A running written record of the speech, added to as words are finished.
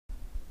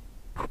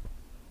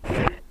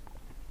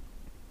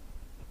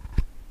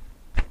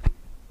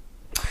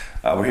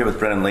We're here with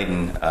Brennan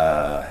Layton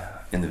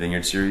in the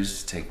Vineyard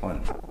Series, take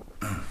one.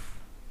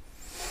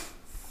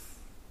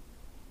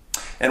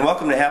 And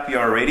welcome to Happy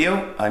Hour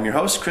Radio. I'm your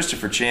host,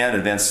 Christopher Chan,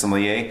 Advanced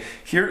Sommelier,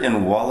 here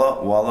in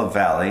Walla Walla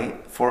Valley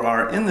for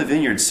our In the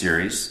Vineyard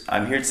Series.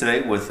 I'm here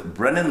today with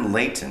Brennan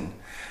Layton,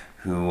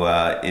 who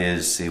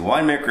is a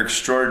winemaker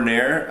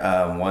extraordinaire,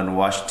 won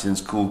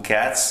Washington's Cool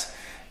Cats,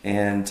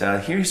 and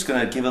here he's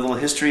going to give a little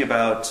history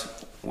about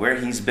where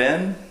he's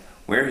been,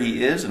 where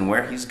he is, and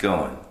where he's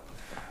going.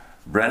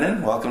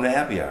 Brennan, welcome to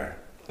Happy Hour.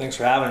 Thanks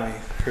for having me,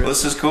 Chris. Well,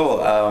 this is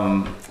cool.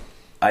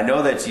 I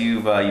know that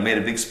you made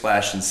a big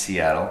splash in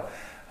Seattle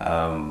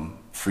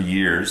for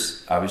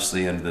years,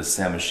 obviously under the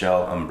Ste.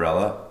 Michelle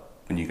umbrella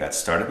when you got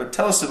started. But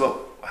tell us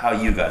about how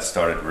you got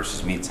started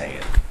versus me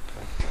saying it.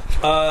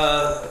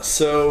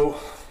 So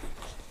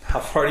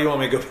how far do you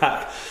want me to go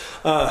back?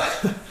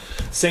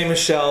 Ste.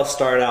 Michelle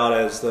started out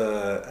as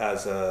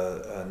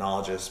a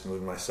enologist,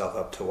 moving myself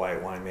up to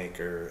white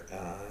winemaker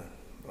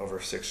over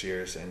 6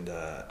 years, and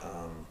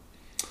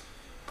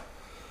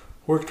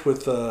worked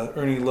with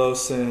Ernie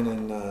Lowson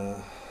and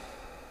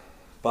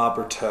Bob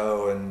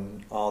Berteau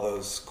and all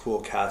those cool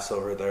cats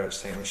over there at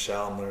Ste.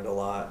 Michelle, and learned a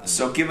lot.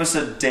 So give us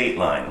a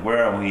dateline.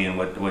 Where are we and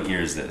what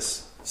year is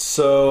this?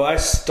 So I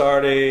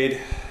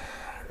started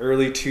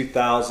early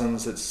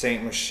 2000s at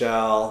Ste.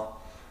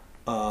 Michelle.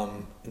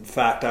 In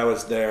fact, I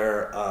was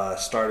there,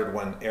 started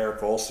when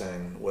Eric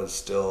Olson was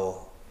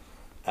still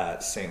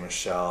at Ste.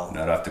 Michelle.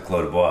 Not off to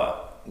Clos du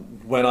Bois.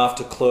 Went off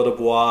to Clos du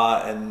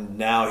Bois, and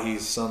now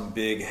he's some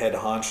big head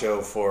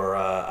honcho for,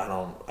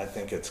 I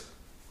think it's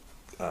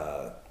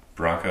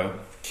Bronco?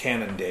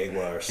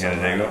 Canandaigua or something.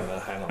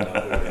 Canandaigua? I don't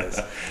know who it is.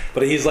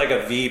 But he's like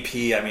a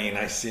VP. I mean,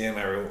 I see him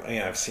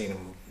I've seen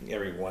him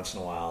every once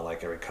in a while,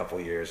 like every couple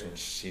of years, and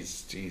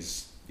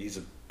he's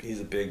a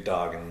big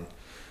dog in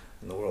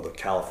the world of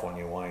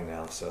California wine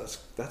now, so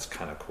that's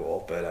kind of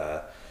cool.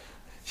 But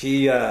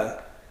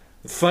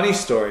funny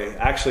story,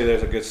 actually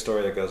there's a good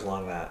story that goes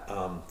along that.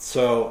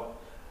 So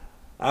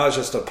I was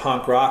just a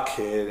punk rock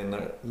kid in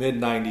the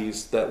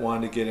mid-90s that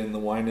wanted to get in the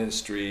wine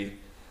industry,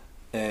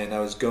 and I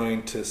was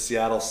going to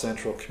Seattle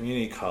Central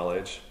Community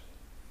College.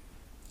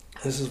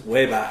 This is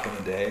way back in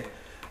the day,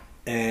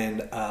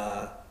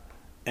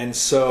 and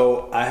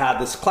so I had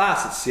this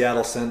class at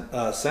Seattle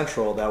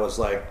Central that was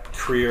like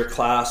career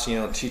class,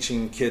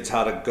 teaching kids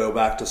how to go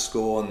back to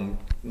school and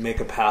make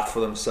a path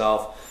for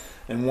themselves.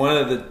 And one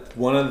of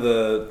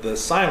the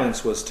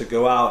assignments was to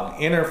go out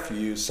and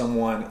interview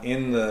someone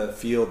in the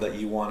field that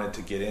you wanted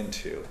to get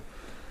into.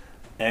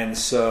 And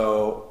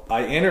so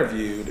I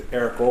interviewed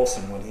Eric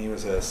Olson when he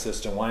was an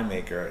assistant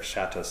winemaker at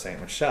Chateau Ste.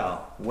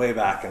 Michelle way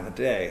back in the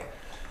day.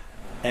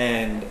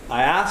 And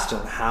I asked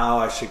him how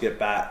I should get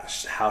back,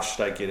 how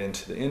should I get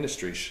into the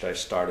industry? Should I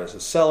start as a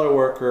cellar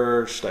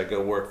worker? Should I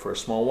go work for a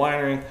small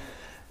winery?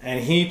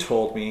 And he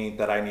told me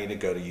that I need to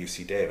go to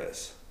UC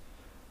Davis.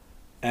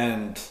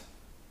 And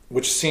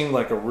which seemed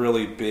like a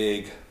really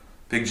big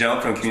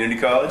jump from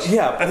community college?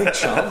 Yeah, big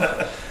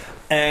jump.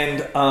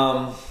 And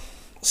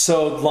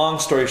so long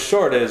story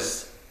short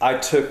is I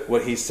took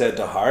what he said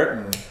to heart,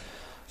 and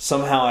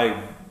somehow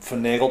I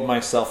finagled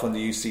myself into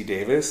UC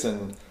Davis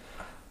and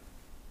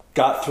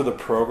got through the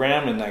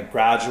program, and I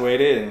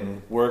graduated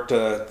and worked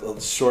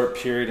a short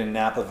period in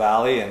Napa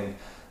Valley,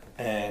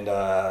 and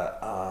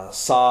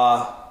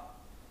saw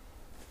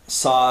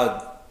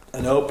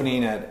an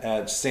opening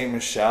at Ste.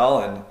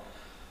 Michelle and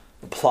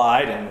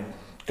applied and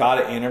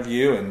got an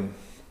interview and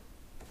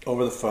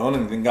over the phone,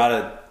 and then got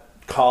a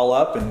call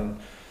up, and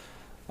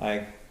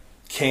I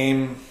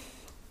came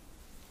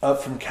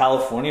up from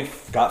California,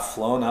 got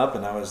flown up,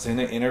 and I was in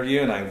an interview,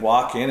 and I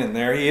walk in, and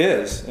there he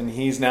is, and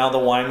he's now the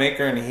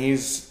winemaker, and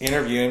he's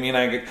interviewing me,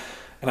 and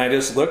I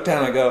just looked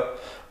down and I go,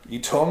 you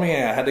told me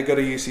I had to go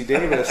to UC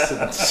Davis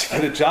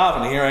and get a job,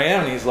 and here I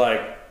am. And he's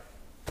like,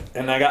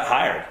 and I got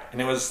hired,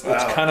 and it's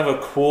kind of a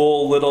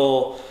cool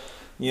little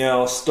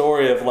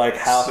story of like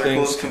how Circle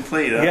things is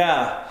complete, huh?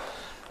 Yeah.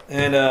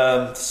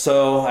 And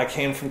so I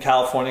came from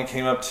California,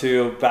 came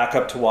back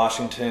up to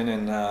Washington,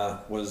 and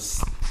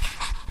was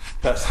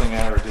best thing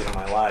I ever did in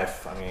my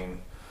life. I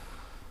mean,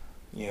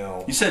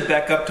 You said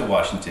back up to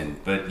Washington,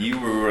 but you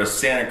were a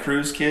Santa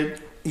Cruz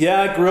kid?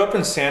 Yeah, I grew up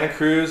in Santa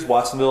Cruz,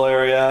 Watsonville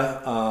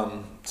area,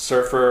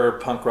 surfer,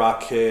 punk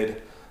rock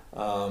kid.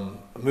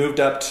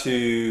 Moved up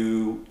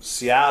to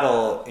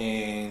Seattle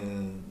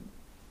in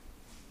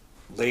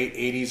late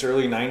 80s,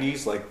 early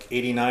 90s, like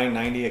 89,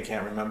 90, I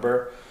can't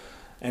remember.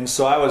 And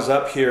so I was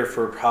up here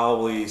for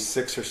probably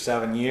 6 or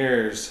 7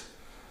 years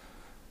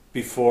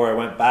before I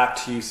went back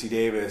to UC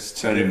Davis.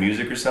 To do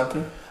music or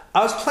something?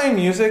 I was playing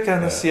music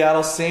on the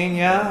Seattle scene,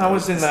 yeah. I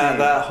was in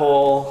that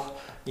whole,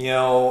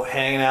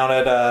 hanging out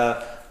at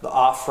the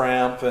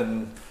off-ramp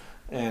and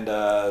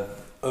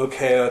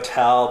OK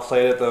Hotel,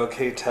 played at the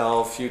OK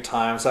Hotel a few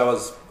times. I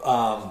was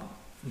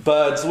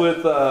buds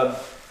with all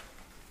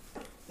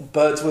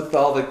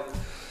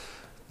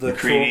the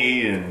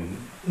Creedy and...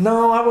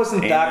 No, I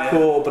wasn't that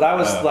cool, but I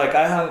was like,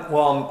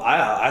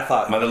 I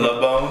thought... Mother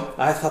Love Bone?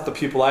 I thought the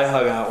people I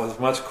hung out with was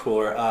much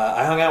cooler.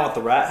 I hung out with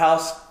the Rat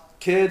House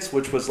kids,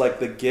 which was like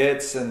the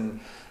Gits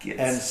and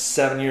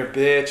 7 Year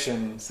Bitch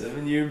and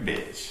 7 Year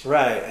Bitch.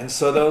 Right, and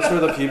so those were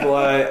the people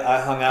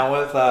I hung out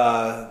with,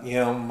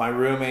 my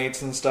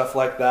roommates and stuff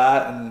like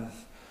that, and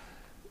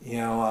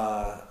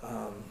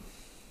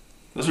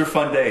those were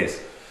fun days.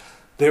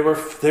 They were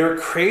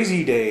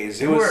crazy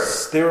days. It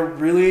was man,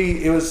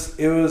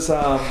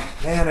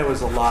 it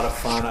was a lot of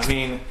fun. I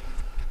mean,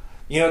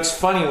 it's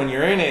funny when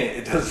you're in it.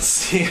 It doesn't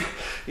seem,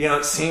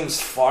 it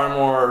seems far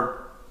more,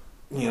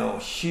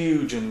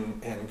 huge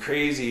and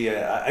crazy.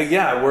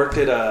 I worked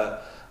at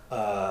a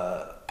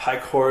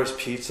Pike Horse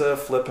Pizza,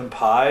 flipping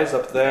pies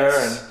up there,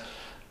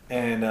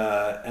 and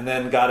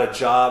then got a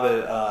job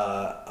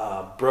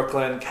at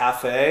Brooklyn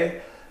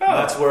Cafe. Oh.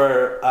 That's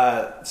where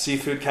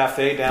Seafood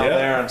Cafe down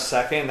there on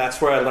 2nd. That's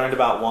where I learned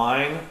about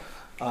wine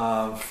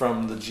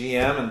from the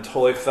GM and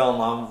totally fell in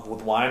love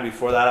with wine.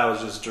 Before that, I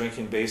was just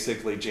drinking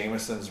basically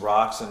Jameson's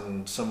rocks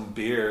and some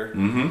beer.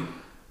 Mm-hmm.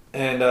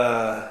 And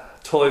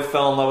totally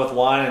fell in love with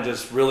wine and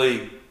just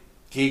really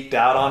geeked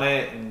out on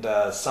it, and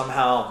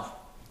somehow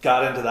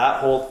got into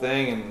that whole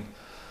thing. And,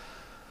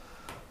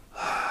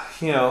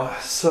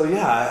 so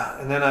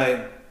yeah. And then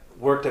I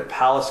worked at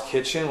Palace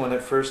Kitchen when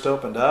it first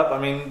opened up. I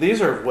mean,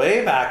 these are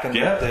way back in the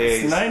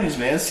days. It's the 90s,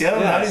 man.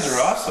 Seattle 90s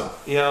are awesome.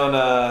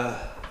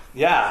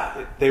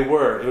 They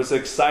were. It was an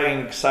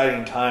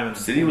exciting time.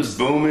 City was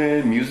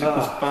booming. Music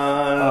was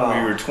fun.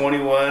 We were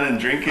 21 and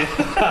drinking.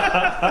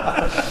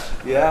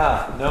 It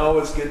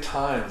was good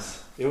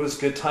times. It was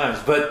good times.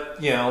 But,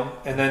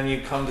 and then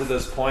you come to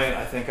this point,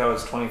 I think I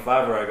was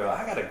 25, where I go,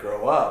 I got to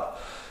grow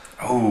up.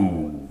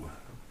 Oh.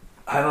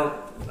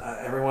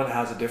 Everyone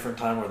has a different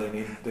time where they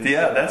need. Okay.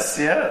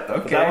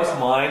 But that was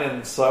mine,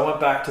 and so I went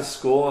back to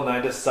school, and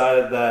I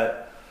decided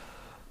that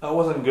I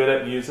wasn't good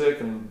at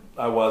music, and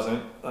I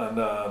wasn't,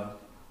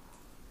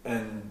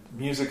 and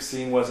music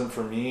scene wasn't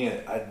for me.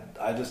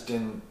 I just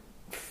didn't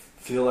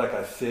feel like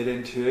I fit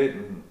into it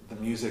and the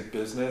music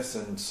business,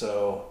 and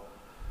so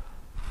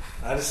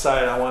I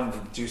decided I wanted to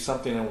do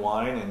something in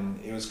wine,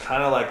 and it was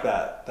kind of like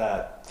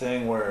that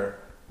thing where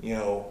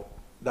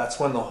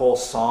that's when the whole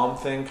somm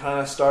thing kind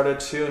of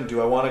started too. And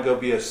do I want to go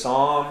be a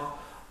somm,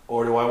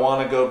 or do I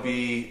want to go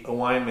be a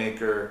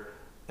winemaker?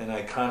 And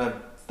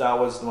that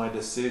was my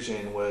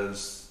decision,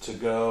 was to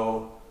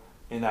go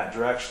in that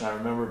direction. I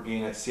remember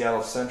being at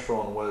Seattle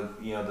Central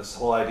and this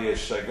whole idea,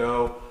 should I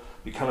go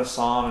become a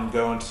somm and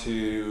go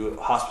into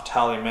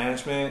hospitality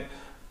management,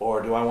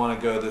 or do I want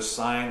to go the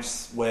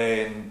science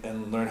way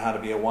and learn how to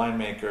be a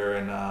winemaker?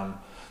 And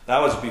that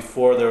was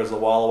before there was a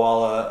Walla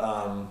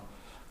Walla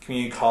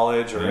community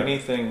college or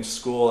anything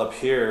school up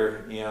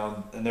here,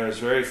 and there was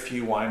very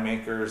few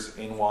winemakers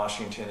in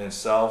Washington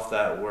itself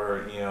that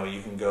were,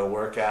 you can go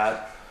work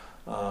at.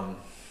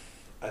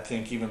 I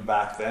think even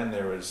back then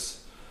there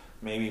was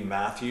maybe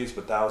Matthews,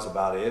 but that was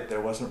about it.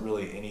 There wasn't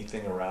really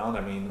anything around.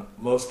 I mean,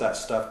 most of that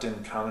stuff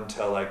didn't come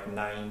until like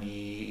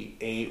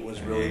 98 was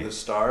really the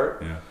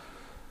start. Yeah.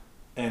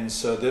 And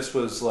so this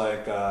was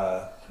like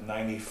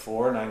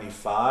 94,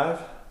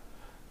 95.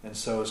 And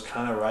so it was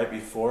kind of right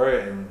before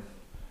it. And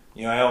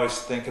I always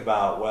think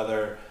about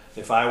whether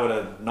if I would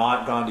have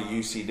not gone to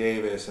UC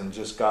Davis and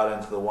just got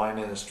into the wine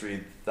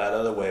industry that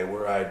other way,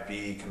 where I'd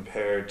be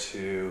compared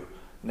to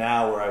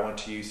now, where I went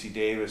to UC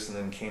Davis and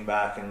then came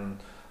back in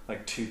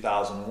like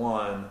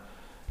 2001,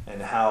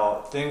 and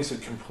how things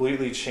had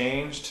completely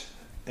changed,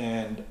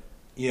 and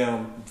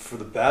for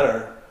the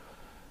better.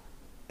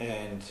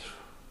 And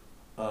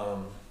I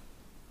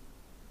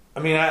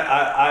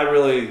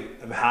really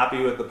am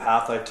happy with the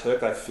path I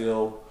took. I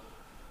feel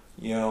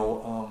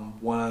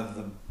one of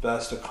the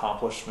best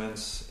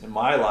accomplishments in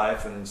my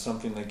life, and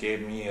something that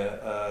gave me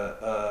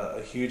a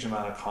huge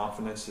amount of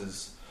confidence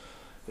is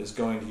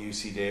going to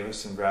UC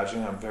Davis and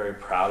graduating. I'm very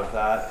proud of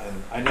that,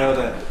 and I know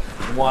that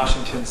in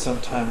Washington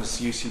sometimes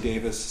UC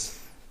Davis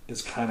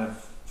is kind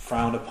of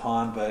frowned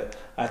upon, but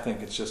I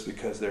think it's just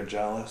because they're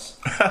jealous.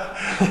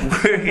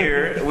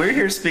 We're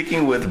here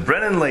speaking with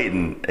Brennan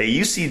Layton, a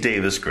UC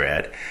Davis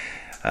grad,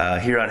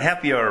 here on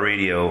Happy Hour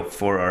Radio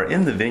for our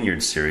In the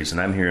Vineyard series, and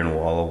I'm here in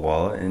Walla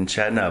Walla and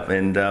chatting up,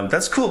 and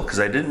that's cool because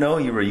I didn't know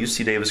you were a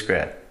UC Davis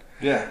grad.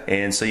 Yeah.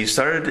 And so you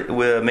started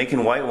with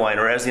making white wine,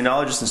 or as the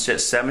enologist in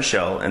Saint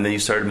Michelle, and then you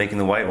started making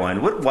the white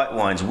wine. What white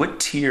wines, what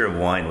tier of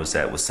wine was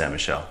that with Saint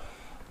Michelle?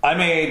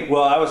 I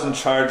was in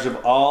charge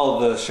of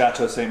all the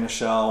Chateau Saint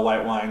Michelle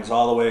white wines,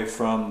 all the way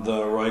from the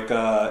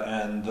Eroica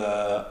and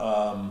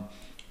the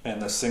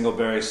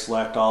Singleberry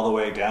Select, all the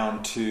way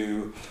down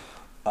to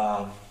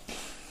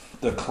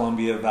the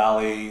Columbia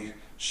Valley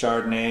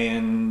Chardonnay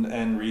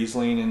and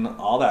Riesling and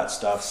all that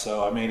stuff.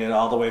 So I made it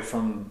all the way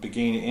from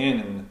beginning to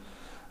end,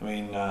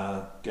 and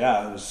it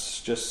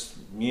was just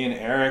me and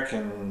Eric,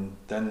 and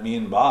then me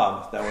and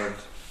Bob that were.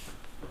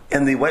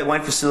 And the white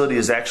wine facility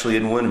is actually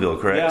in Woodinville,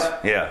 correct?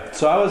 Yeah.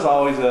 So I was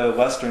always a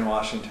Western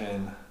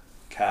Washington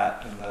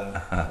cat in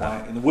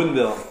the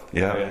Woodinville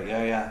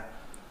area.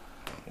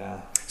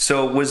 Yeah.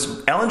 So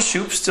was Alan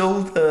Shoup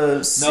still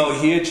No,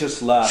 he had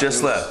just left.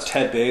 Left.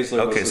 Ted Baszler.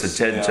 Okay, so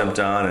Ted jumped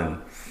on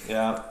and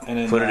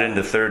then, put it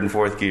into third and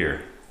fourth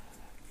gear.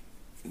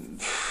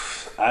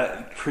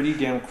 Pretty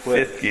damn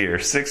quick. Fifth gear,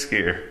 sixth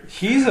gear.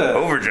 He's a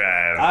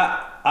overdrive.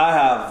 I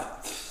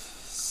have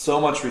so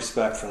much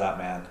respect for that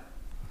man.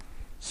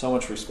 So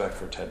much respect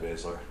for Ted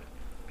Basler.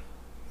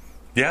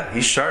 Yeah,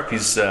 he's sharp.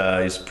 He's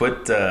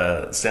put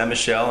San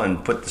Michelle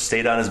and put the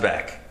state on his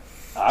back.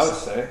 I would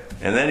say.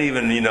 And then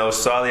even,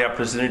 saw the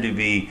opportunity to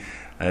be,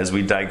 as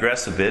we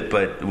digress a bit,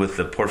 but with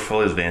the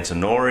portfolios of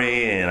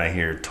Antinori, and I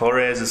hear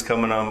Torres is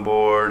coming on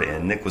board,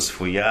 and Nicholas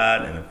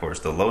Fouillade, and of course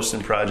the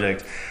Lawson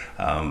Project.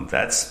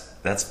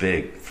 That's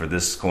big for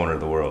this corner of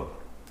the world.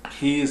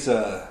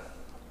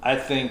 I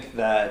think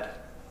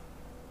that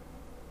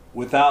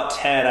without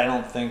Ted, I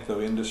don't think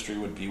the industry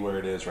would be where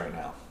it is right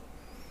now.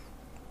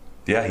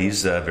 Yeah,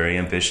 he's very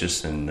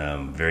ambitious and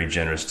very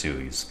generous too.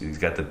 He's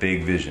got the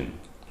big vision.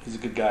 He's a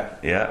good guy.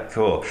 Yeah,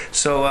 cool.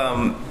 So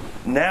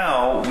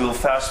now we'll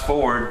fast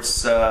forward.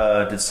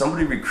 Did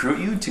somebody recruit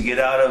you to get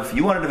out of?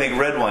 You wanted to make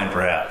red wine,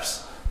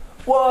 perhaps?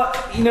 Well,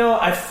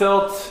 I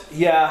felt.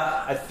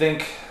 Yeah, I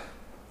think.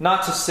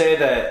 Not to say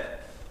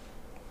that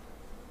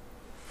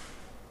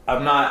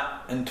I'm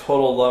not in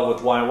total love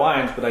with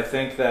wines, but I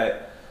think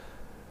that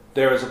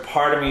there was a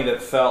part of me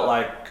that felt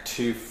like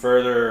to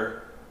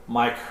further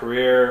my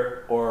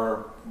career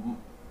or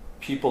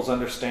people's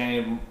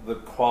understanding of the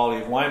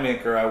quality of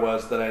winemaker I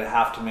was, that I'd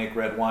have to make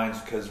red wines,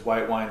 because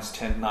white wines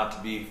tend not to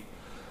be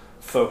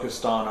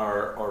focused on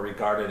or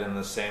regarded in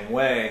the same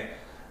way.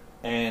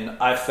 And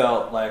I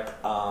felt like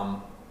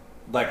I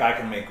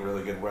can make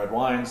really good red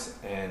wines,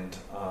 and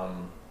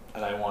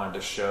I wanted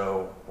to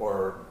show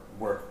or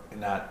work in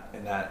that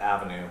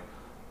avenue.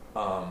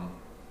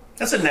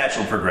 That's a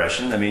natural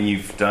progression. I mean,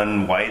 you've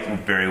done white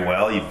very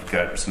well. You've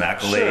got some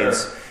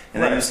accolades. Sure.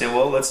 And then you say,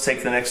 well, let's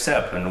take the next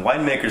step. And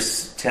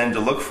winemakers tend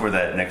to look for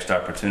that next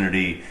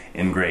opportunity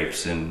in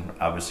grapes, and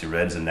obviously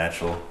red's a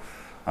natural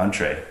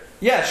entree.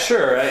 Yeah,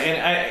 sure.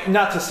 And I,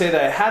 not to say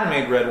that I hadn't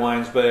made red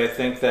wines, but I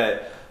think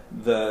that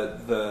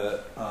the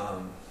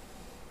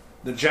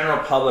general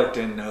public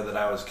didn't know that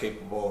I was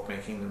capable of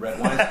making the red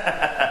wines.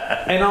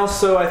 And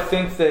also I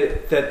think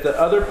that the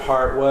other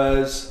part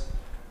was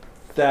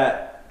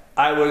that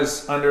I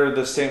was under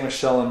the Ste.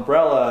 Michelle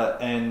umbrella,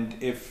 and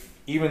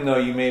even though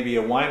you may be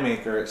a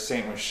winemaker at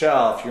Ste.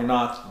 Michelle, if you're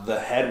not the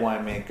head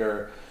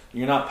winemaker,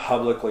 you're not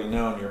publicly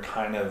known. You're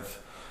kind of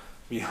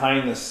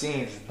behind the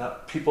scenes.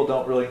 People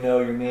don't really know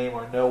your name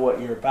or know what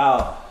you're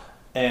about.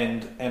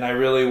 And I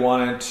really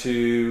wanted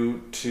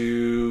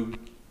to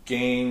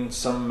gain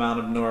some amount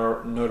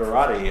of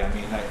notoriety. I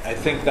mean, I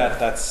think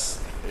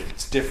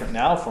it's different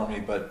now for me,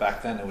 but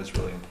back then it was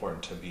really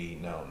important to be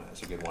known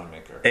as a good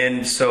winemaker.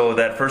 And so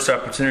that first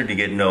opportunity to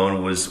get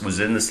known was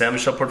in the San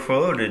Michelle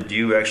portfolio, or did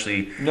you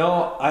actually?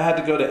 No, I had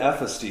to go to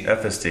FSD.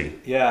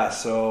 FSD. Yeah,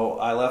 so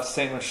I left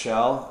Ste.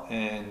 Michelle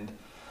and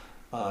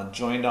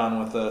joined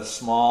on with a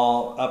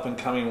small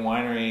up-and-coming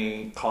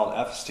winery called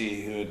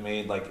FSD, who had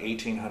made like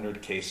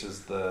 1,800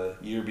 cases the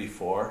year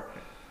before.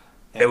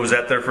 And was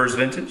that their first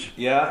vintage?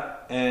 Yeah.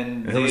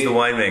 And who was the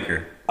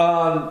winemaker?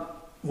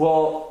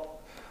 Well,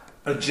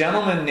 a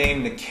gentleman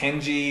named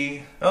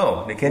Nikenji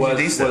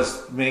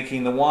was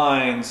making the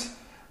wines,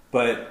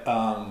 but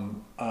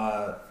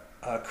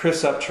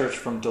Chris Upchurch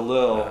from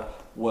DeLille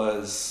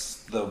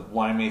was the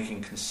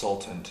winemaking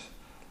consultant.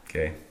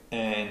 Okay.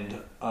 And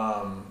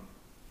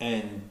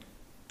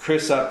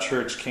Chris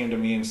Upchurch came to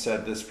me and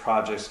said, this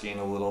project's getting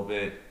a little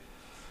bit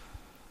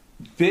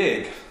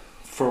big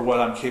for what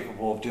I'm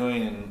capable of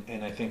doing,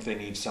 and I think they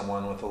need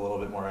someone with a little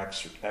bit more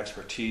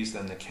expertise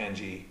than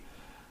Nikenji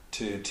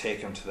to take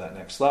him to that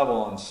next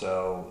level. And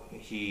so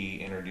he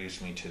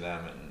introduced me to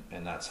them,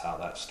 and that's how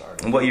that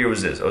started. And what year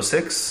was this?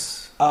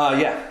 06?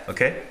 Yeah.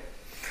 Okay.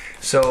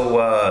 So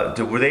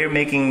were they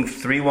making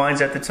 3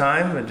 wines at the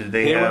time? Or did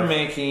they were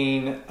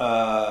making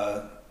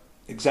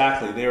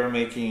exactly. They were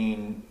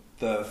making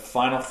the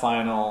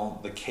final,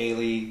 the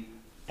Kaylee,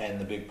 and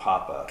the Big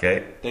Papa.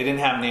 Okay. They didn't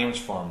have names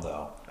for them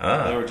though.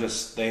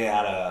 They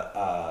had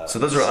a so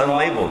those were Syrah,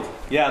 unlabeled.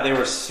 Yeah, they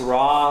were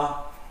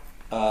Syrah,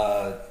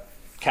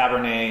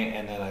 Cabernet,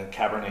 and then a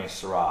Cabernet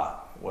Syrah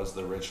was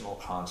the original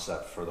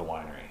concept for the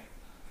winery.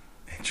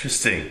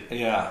 Interesting.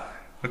 Yeah.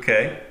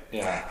 Okay.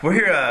 Yeah. We're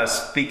here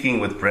speaking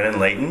with Brennan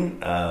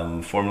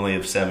Layton, formerly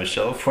of San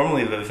Michelle,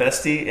 formerly of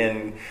Vivesti,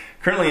 and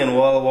currently in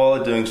Walla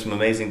Walla doing some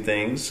amazing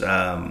things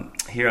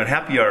here on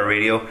Happy Hour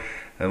Radio.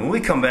 And when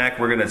we come back,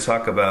 we're going to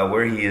talk about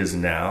where he is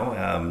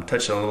now,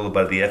 touch on a little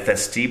about the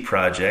FSD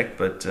project,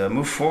 but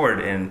move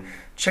forward and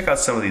check out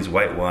some of these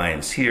white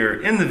wines here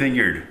in the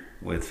vineyard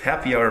with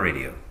Happy Hour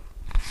Radio.